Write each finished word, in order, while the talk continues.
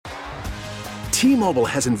T-Mobile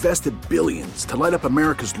has invested billions to light up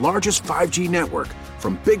America's largest 5G network,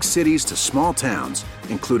 from big cities to small towns,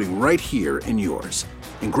 including right here in yours.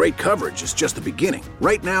 And great coverage is just the beginning.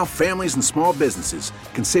 Right now, families and small businesses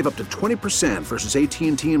can save up to 20% versus AT&T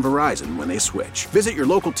and Verizon when they switch. Visit your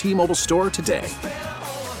local T-Mobile store today.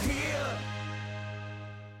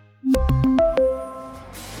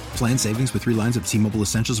 Plan savings with 3 lines of T-Mobile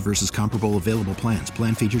Essentials versus comparable available plans.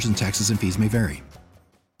 Plan features and taxes and fees may vary.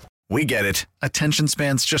 We get it. Attention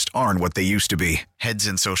spans just aren't what they used to be. Heads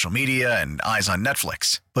in social media and eyes on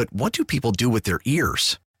Netflix. But what do people do with their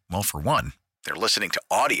ears? Well, for one, they're listening to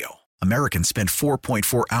audio. Americans spend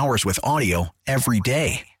 4.4 hours with audio every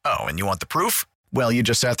day. Oh, and you want the proof? Well, you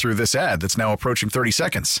just sat through this ad that's now approaching 30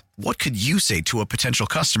 seconds. What could you say to a potential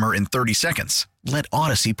customer in 30 seconds? Let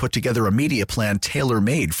Odyssey put together a media plan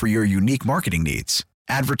tailor-made for your unique marketing needs.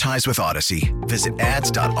 Advertise with Odyssey. Visit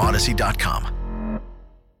ads.odyssey.com.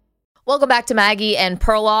 Welcome back to Maggie and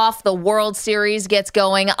Perloff. The World Series gets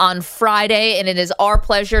going on Friday, and it is our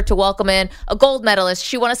pleasure to welcome in a gold medalist.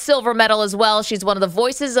 She won a silver medal as well. She's one of the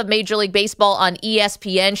voices of Major League Baseball on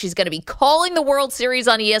ESPN. She's going to be calling the World Series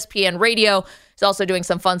on ESPN Radio. She's also doing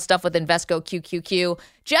some fun stuff with Invesco QQQ.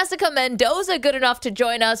 Jessica Mendoza, good enough to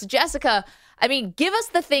join us. Jessica, I mean, give us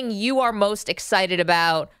the thing you are most excited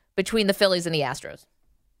about between the Phillies and the Astros.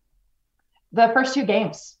 The first 2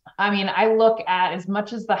 games. I mean, I look at as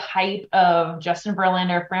much as the hype of Justin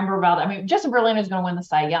Verlander, Framber Valdez. I mean, Justin Verlander is going to win the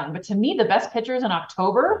Cy Young, but to me, the best pitchers in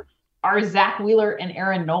October are Zach Wheeler and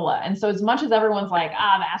Aaron Nola. And so as much as everyone's like, the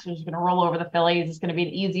Astros are going to roll over the Phillies, it's going to be an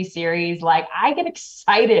easy series. Like, I get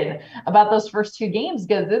excited about those first 2 games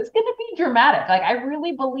because it's going to be dramatic. Like, I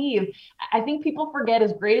really believe, I think people forget,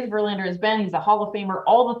 as great as Verlander has been, he's a Hall of Famer,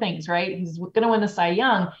 all the things, right? He's going to win the Cy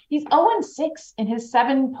Young. He's 0-6 in his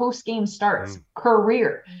 7 post-game starts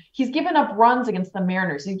career. He's given up runs against the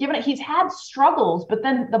Mariners. He's had struggles, but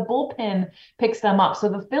then the bullpen picks them up. So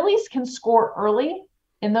the Phillies can score early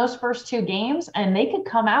in those first 2 games, and they could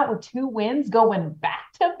come out with 2 wins going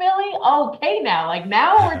back to Philly. Okay,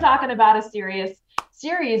 now we're talking about a serious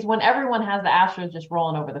series when everyone has the Astros just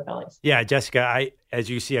rolling over the Phillies. Yeah, Jessica, as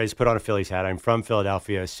you see, I just put on a Phillies hat. I'm from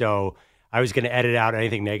Philadelphia, so I was going to edit out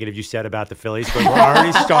anything negative you said about the Phillies, but we're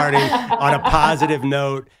already starting on a positive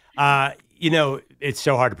note. It's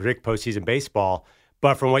so hard to predict postseason baseball,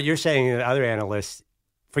 but from what you're saying and the other analysts,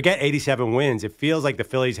 forget 87 wins. It feels like the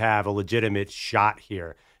Phillies have a legitimate shot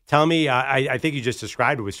here. Tell me, I think you just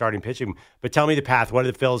described it with starting pitching, but tell me the path. What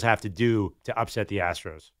do the Phils have to do to upset the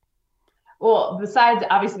Astros? Well, besides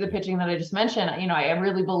obviously the pitching that I just mentioned, I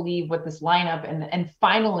really believe with this lineup and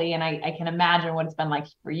finally, and I can imagine what it's been like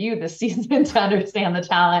for you this season to understand the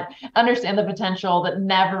talent, understand the potential that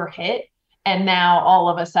never hit. And now all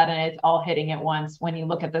of a sudden it's all hitting at once when you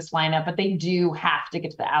look at this lineup, but they do have to get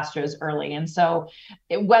to the Astros early. And so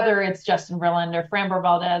whether it's Justin Verlander, Framber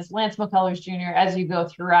Valdez, Lance McCullers Jr., as you go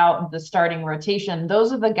throughout the starting rotation,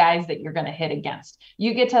 those are the guys that you're going to hit against.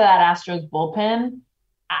 You get to that Astros bullpen,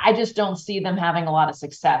 I just don't see them having a lot of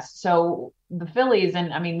success. So the Phillies,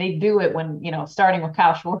 and I mean, they do it when, starting with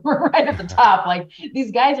Kyle Schwarber right at the top, like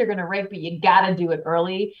these guys are going to rake, but you got to do it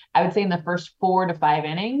early. I would say in the first 4 to 5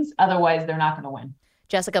 innings. Otherwise, they're not going to win.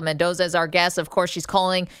 Jessica Mendoza is our guest. Of course, she's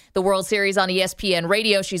calling the World Series on ESPN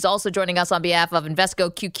Radio. She's also joining us on behalf of Invesco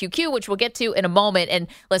QQQ, which we'll get to in a moment. And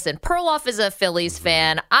listen, Perloff is a Phillies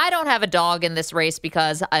fan. I don't have a dog in this fight,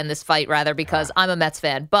 because I'm a Mets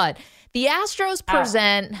fan. But the Astros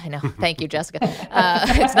present, I know, thank you, Jessica.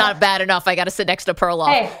 It's not bad enough. I got to sit next to Perloff.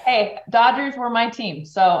 Hey, Dodgers were my team.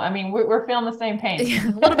 So, I mean, we're feeling the same pain.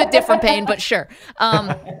 A little bit different pain, but sure.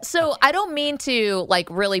 So I don't mean to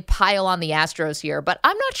really pile on the Astros here, but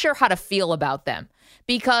I'm not sure how to feel about them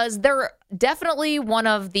because they're definitely one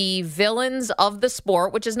of the villains of the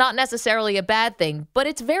sport, which is not necessarily a bad thing, but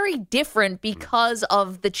it's very different because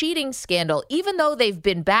of the cheating scandal. Even though they've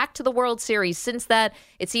been back to the World Series since that,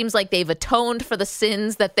 it seems like they've atoned for the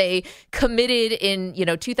sins that they committed in,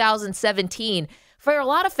 2017. For a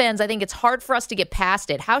lot of fans, I think it's hard for us to get past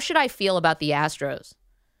it. How should I feel about the Astros?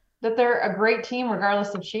 That they're a great team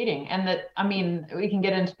regardless of cheating. And that, I mean, we can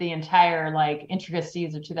get into the entire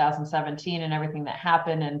intricacies of 2017 and everything that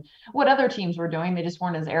happened and what other teams were doing. They just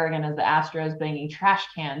weren't as arrogant as the Astros banging trash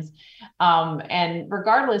cans. And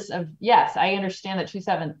regardless of, yes, I understand that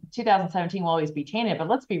 2017 will always be tainted, but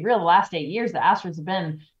let's be real, the last 8 years, the Astros have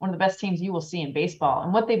been one of the best teams you will see in baseball.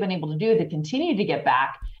 And what they've been able to do to continue to get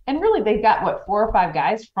back. And really, they've got 4 or 5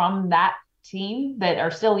 guys from that team that are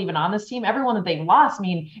still even on this team. Everyone that they've lost,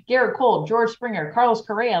 Garrett Cole, George Springer, Carlos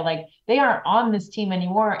Correa, they aren't on this team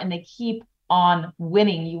anymore, and they keep on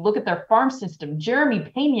winning. You look at their farm system,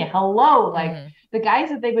 Jeremy Pena, hello, like the guys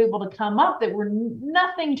that they've been able to come up that were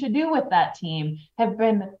nothing to do with that team have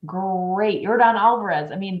been great. Yordan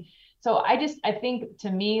Alvarez. I mean, so I think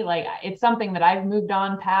to me, like, it's something that I've moved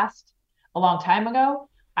on past a long time ago.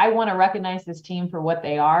 I want to recognize this team for what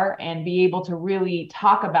they are and be able to really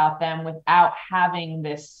talk about them without having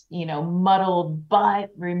this, muddled, but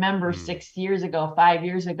remember 6 years ago, 5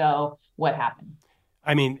 years ago, what happened.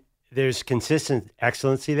 I mean, there's consistent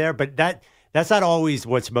excellency there, but that's not always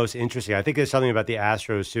what's most interesting. I think there's something about the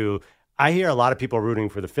Astros who I hear a lot of people rooting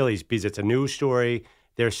for the Phillies because it's a news story.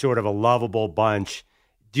 They're sort of a lovable bunch.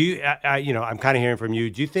 Do you, I'm kind of hearing from you.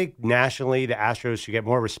 Do you think nationally the Astros should get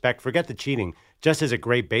more respect? Forget the cheating, just as a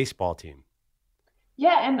great baseball team.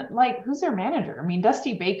 Yeah, and like, who's their manager? I mean,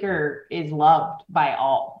 Dusty Baker is loved by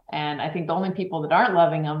all. And I think the only people that aren't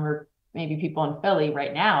loving him are maybe people in Philly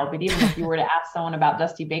right now. But even if you were to ask someone about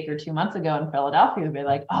Dusty Baker 2 months ago in Philadelphia, they'd be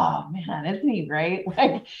like, oh man, isn't he great?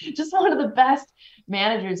 Like, just one of the best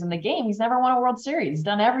managers in the game. He's never won a World Series. He's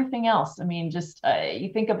done everything else. I mean, just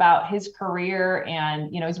you think about his career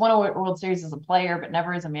and, he's won a World Series as a player, but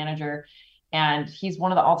never as a manager. And he's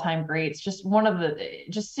one of the all-time greats. Just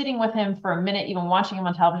sitting with him for a minute, even watching him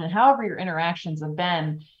on television, however your interactions have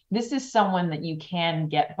been, this is someone that you can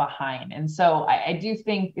get behind. And so I do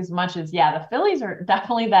think as much as, the Phillies are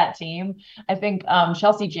definitely that team. I think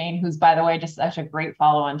Chelsea Jane, who's, by the way, just such a great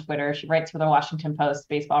follow on Twitter. She writes for the Washington Post,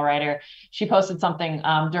 baseball writer. She posted something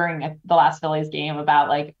during the last Phillies game about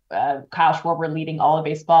Kyle Schwarber leading all of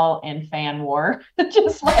baseball in fan war.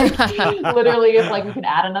 Just literally, if we could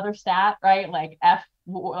add another stat, right?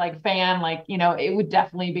 Fan, it would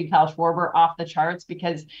definitely be Kyle Schwarber off the charts,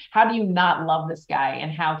 because how do you not love this guy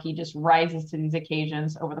and how he just rises to these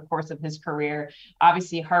occasions over the course of his career?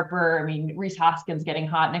 Obviously Harper, Rhys Hoskins getting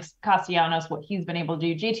hot, Nick Castellanos, what he's been able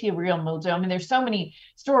to do, JT Realmuto. There's so many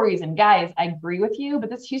stories, and guys, I agree with you, but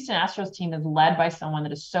this Houston Astros team is led by someone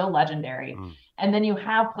that is so legendary. And then you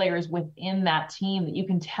have players within that team that you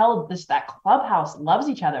can tell that clubhouse loves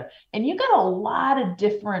each other. And you got a lot of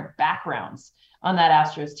different backgrounds on that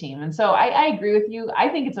Astros team. And so I agree with you. I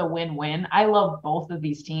think it's a win-win. I love both of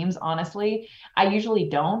these teams, honestly. I usually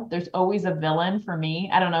don't. There's always a villain for me.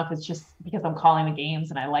 I don't know if it's just because I'm calling the games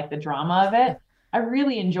and I like the drama of it. I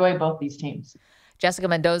really enjoy both these teams. Jessica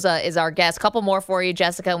Mendoza is our guest. Couple more for you,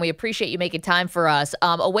 Jessica, and we appreciate you making time for us.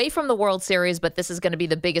 Away from the World Series, but this is going to be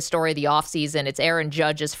the biggest story of the offseason. It's Aaron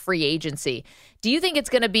Judge's free agency. Do you think it's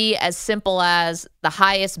going to be as simple as the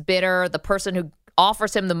highest bidder, the person who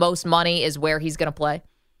offers him the most money, is where he's going to play?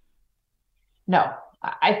 No.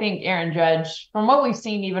 I think Aaron Judge, from what we've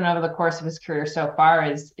seen even over the course of his career so far,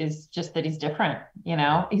 is just that he's different.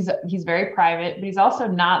 He's very private, but he's also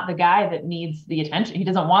not the guy that needs the attention. He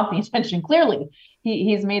doesn't want the attention. Clearly,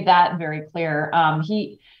 he's made that very clear.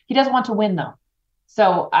 He doesn't want to win, though.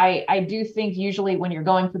 So I do think usually when you're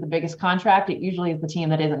going for the biggest contract, it usually is the team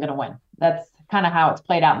that isn't going to win. That's kind of how it's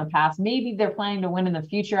played out in the past. Maybe they're planning to win in the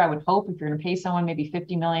future. I would hope if you're going to pay someone maybe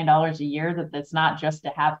 $50 million a year, that's not just to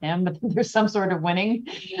have him, but there's some sort of winning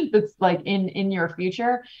that's in your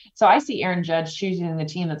future. So I see Aaron Judge choosing the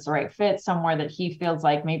team that's the right fit, somewhere that he feels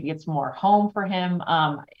like maybe it's more home for him.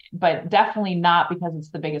 But definitely not because it's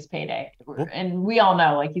the biggest payday. And we all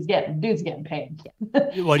know, dude's getting paid.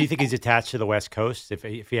 Well, do you think he's attached to the West Coast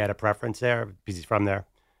if he had a preference there because he's from there?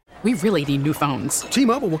 We really need new phones.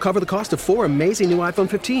 T-Mobile will cover the cost of 4 amazing new iPhone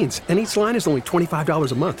 15s, and each line is only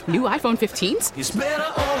 $25 a month. New iPhone 15s? It's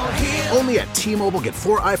better over here. Only at T-Mobile, get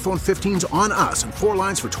 4 iPhone 15s on us and 4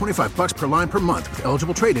 lines for $25 per line per month with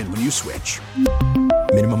eligible trade-in when you switch.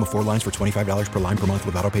 Minimum of 4 lines for $25 per line per month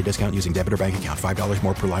with autopay discount using debit or bank account. $5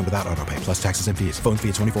 more per line without autopay, plus taxes and fees. Phone fee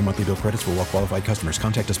at 24 monthly bill credits for well-qualified customers.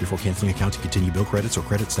 Contact us before canceling account to continue bill credits or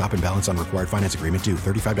credit stop and balance on required finance agreement due.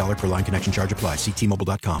 $35 per line connection charge applies. See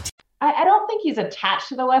T-Mobile.com. I don't think he's attached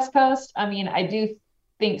to the West Coast. I do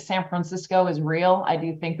think San Francisco is real. I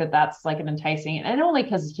do think that that's an enticing, and only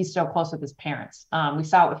because he's so close with his parents. We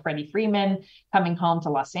saw it with Freddie Freeman coming home to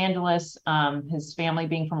Los Angeles, his family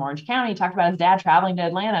being from Orange County. He talked about his dad traveling to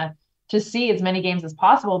Atlanta to see as many games as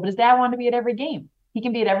possible, but his dad wanted to be at every game. He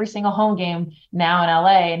can be at every single home game now in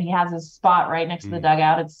LA, and he has his spot right next to the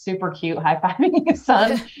dugout. It's super cute, high-fiving his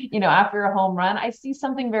son, after a home run. I see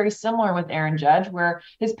something very similar with Aaron Judge, where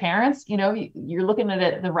his parents, you're looking at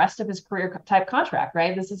it, the rest of his career type contract,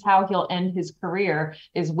 right? This is how he'll end his career,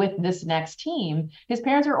 is with this next team. His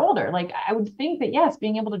parents are older. I would think that, yes,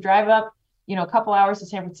 being able to drive up, a couple hours to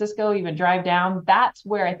San Francisco, even drive down, that's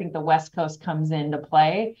where I think the West Coast comes into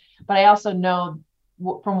play. But I also know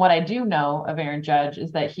from what I do know of Aaron Judge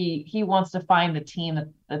is that he wants to find the team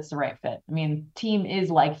that's the right fit. I mean, team is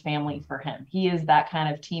like family for him. He is that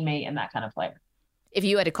kind of teammate and that kind of player. If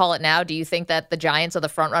you had to call it now, do you think that the Giants are the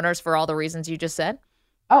front runners for all the reasons you just said?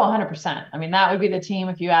 Oh, 100%. I mean, that would be the team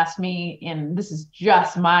if you asked me, and this is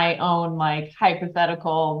just my own like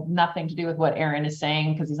hypothetical, nothing to do with what Aaron is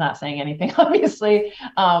saying because he's not saying anything, obviously.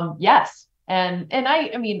 Yes. And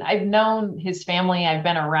I mean, I've known his family. I've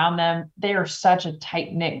been around them. They are such a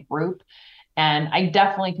tight-knit group. And I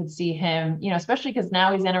definitely could see him, especially because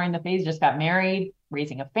now he's entering the phase, just got married,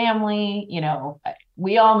 raising a family.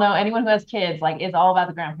 We all know anyone who has kids, like, it's all about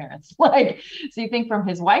the grandparents. Like, so you think from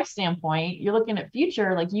his wife's standpoint, you're looking at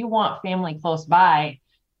future, like you want family close by.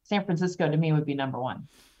 San Francisco to me would be number one.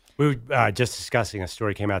 We were just discussing a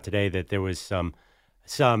story came out today that there was some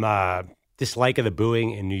dislike of the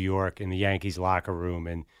booing in New York in the Yankees locker room,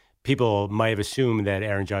 and people might have assumed that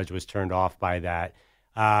Aaron Judge was turned off by that.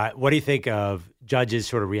 What do you think of Judge's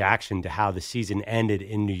sort of reaction to how the season ended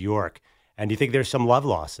in New York? And do you think there's some love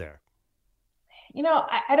loss there?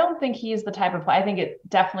 I don't think he's the type of player. I think it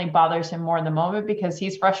definitely bothers him more in the moment because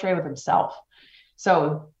he's frustrated with himself.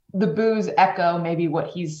 So the boos echo maybe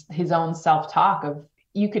what his own self-talk of.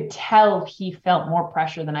 You could tell he felt more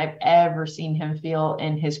pressure than I've ever seen him feel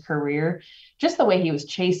in his career. Just the way he was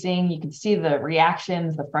chasing, you could see the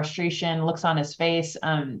reactions, the frustration, looks on his face.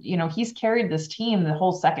 He's carried this team the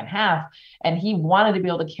whole second half, and he wanted to be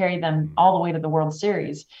able to carry them all the way to the World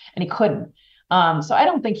Series, and he couldn't. So I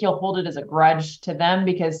don't think he'll hold it as a grudge to them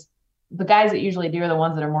because the guys that usually do are the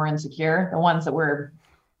ones that are more insecure, the ones that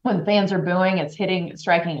when fans are booing, it's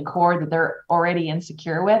striking a chord that they're already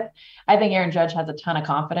insecure with. I think Aaron Judge has a ton of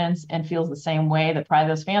confidence and feels the same way that probably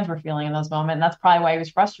those fans were feeling in those moments. And that's probably why he was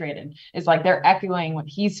frustrated. It's like they're echoing what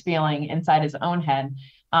he's feeling inside his own head.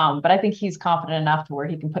 But I think he's confident enough to where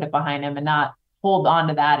he can put it behind him and not hold on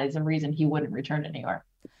to that as a reason he wouldn't return to New York.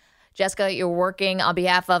 Jessica, you're working on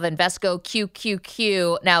behalf of Invesco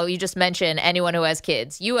QQQ. Now, you just mentioned anyone who has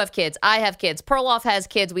kids. You have kids. I have kids. Perloff has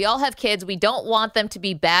kids. We all have kids. We don't want them to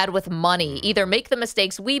be bad with money. Either make the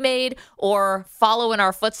mistakes we made or follow in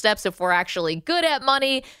our footsteps if we're actually good at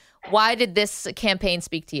money. Why did this campaign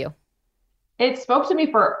speak to you? It spoke to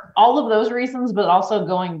me for all of those reasons, but also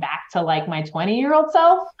going back to like my 20-year-old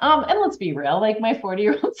self. And let's be real, like my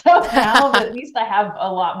 40-year-old self now, but at least I have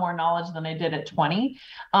a lot more knowledge than I did at 20.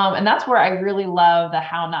 And that's where I really love the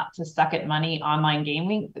How Not to Suck at Money online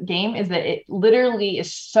game is that it literally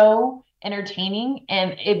is so entertaining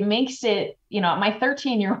and it makes it, my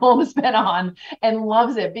 13-year-old has been on and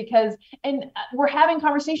loves it and we're having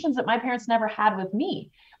conversations that my parents never had with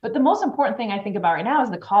me. But the most important thing I think about right now is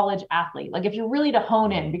the college athlete. Like if you're really to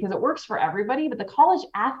hone in, because it works for everybody, but the college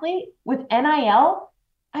athlete with NIL,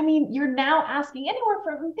 I mean, you're now asking anywhere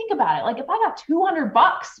from, think about it. Like if I got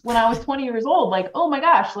 $200 when I was 20 years old, like, oh my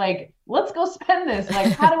gosh, like, let's go spend this.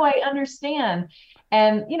 Like, how do I understand?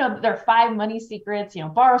 And, there are 5 money secrets,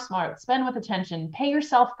 borrow smart, spend with attention, pay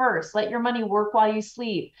yourself first, let your money work while you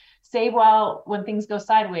sleep, save when things go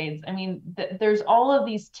sideways. I mean, there's all of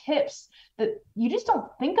these tips that you just don't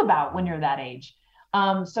think about when you're that age.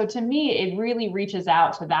 So to me, it really reaches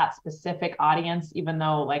out to that specific audience, even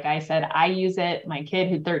though, like I said, I use it, my kid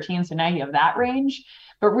who's 13, so now you have that range,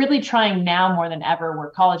 but really trying now more than ever where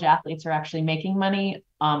college athletes are actually making money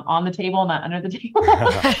on the table, not under the table,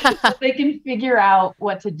 so they can figure out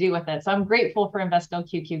what to do with it. So I'm grateful for Invesco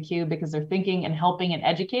QQQ because they're thinking and helping and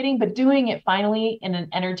educating, but doing it finally in an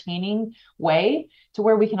entertaining way to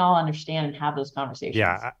where we can all understand and have those conversations.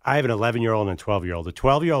 Yeah, I have an 11-year-old and a 12-year-old. The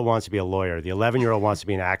 12-year-old wants to be a lawyer. The 11-year-old wants to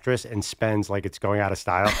be an actress and spends like it's going out of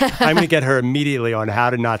style. I'm going to get her immediately on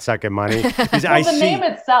how to not suck at money. Well, name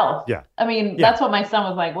itself. Yeah. I mean, that's what my son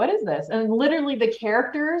was like, what is this? And literally the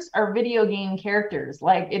characters are video game characters.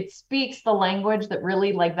 Like it speaks the language that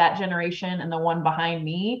really like that generation and the one behind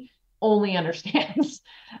me only understands.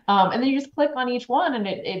 And then you just click on each one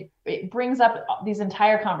and it brings up these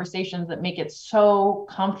entire conversations that make it so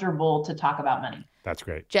comfortable to talk about money. That's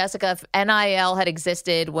great. Jessica, if NIL had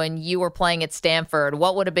existed when you were playing at Stanford,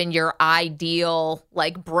 what would have been your ideal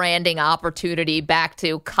branding opportunity back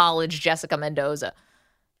to college Jessica Mendoza?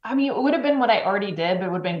 I mean, it would have been what I already did, but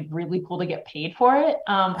it would have been really cool to get paid for it.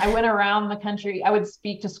 I went around the country. I would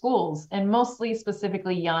speak to schools and mostly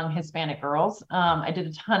specifically young Hispanic girls. I did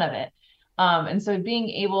a ton of it. And so being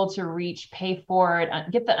able to reach, pay for it,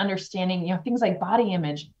 get the understanding, things like body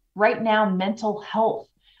image, right now, mental health,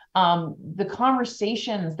 the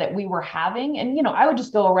conversations that we were having. And, I would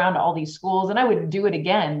just go around to all these schools and I would do it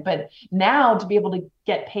again. But now to be able to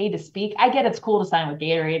get paid to speak, I get it's cool to sign with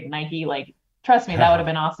Gatorade and Nike, Trust me, that would have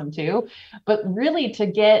been awesome too. But really to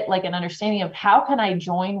get like an understanding of how can I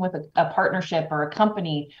join with a partnership or a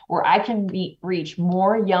company where I can reach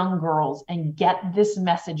more young girls and get this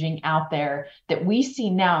messaging out there that we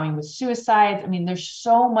see now. I mean, with suicides, I mean, there's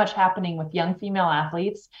so much happening with young female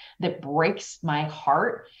athletes that breaks my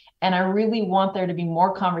heart. And I really want there to be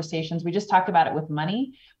more conversations. We just talked about it with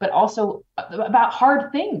money, but also about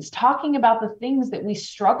hard things, talking about the things that we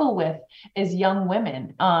struggle with as young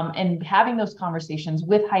women, and having those conversations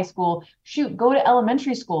with high school. Shoot, go to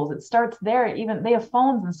elementary schools. It starts there. Even they have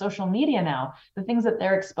phones and social media now, the things that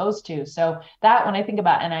they're exposed to. So that when I think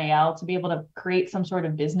about NIL, to be able to create some sort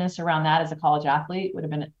of business around that as a college athlete would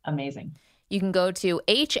have been amazing. You can go to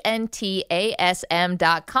HNTASM.com.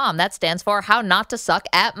 That stands for How Not to Suck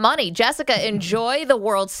at Money. Jessica, enjoy the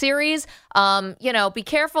World Series. Be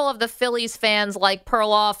careful of the Phillies fans like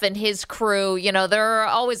Perloff and his crew. They're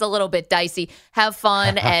always a little bit dicey. Have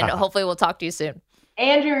fun, and hopefully we'll talk to you soon.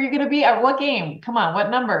 Andrew, you're going to be at what game? Come on, what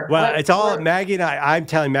number? Well, it's all Maggie and I. I'm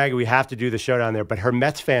telling Maggie we have to do the show down there, but her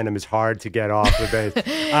Mets fandom is hard to get off the base.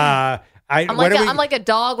 I'm like a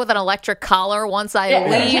dog with an electric collar. Once I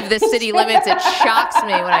leave the city limits, it shocks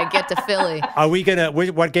me when I get to Philly.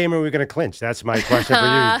 What game are we gonna clinch? That's my question for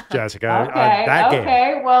you, Jessica.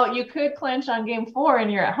 Okay. Well, you could clinch on game 4 and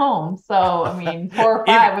you're at home. So, I mean, 4 or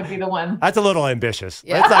 5 would be the one. That's a little ambitious.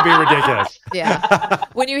 Yeah. Let's not be ridiculous. Yeah.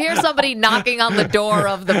 When you hear somebody knocking on the door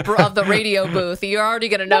of the radio booth, you're already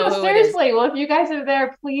gonna know who seriously. it is. Well, if you guys are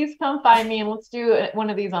there, please come find me and let's do one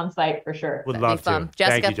of these on site for sure. Would love to.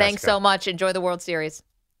 Jessica, thanks so much. Enjoy the World Series.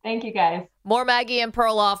 Thank you, guys. More Maggie and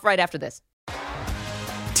Perloff right after this.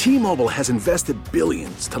 T-Mobile has invested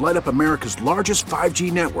billions to light up America's largest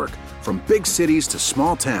 5G network, from big cities to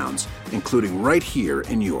small towns, including right here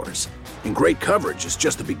in yours. And great coverage is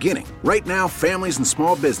just the beginning. Right now, families and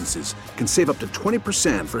small businesses can save up to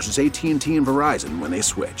 20% versus AT&T and Verizon when they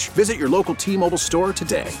switch. Visit your local T-Mobile store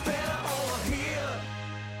today.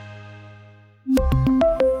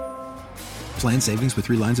 Plan savings with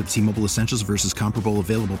 3 lines of T-Mobile Essentials versus comparable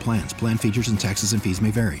available plans. Plan features and taxes and fees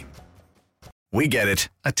may vary. We get it.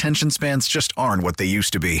 Attention spans just aren't what they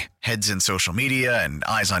used to be. Heads in social media and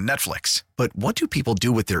eyes on Netflix. But what do people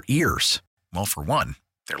do with their ears? Well, for one,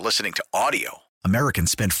 they're listening to audio.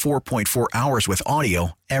 Americans spend 4.4 hours with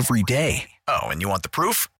audio every day. Oh, and you want the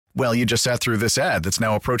proof? Well, you just sat through this ad that's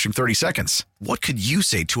now approaching 30 seconds. What could you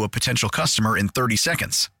say to a potential customer in 30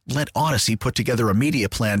 seconds? Let Odyssey put together a media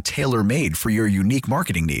plan tailor-made for your unique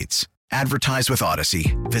marketing needs. Advertise with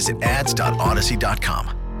Odyssey. Visit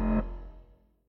ads.odyssey.com.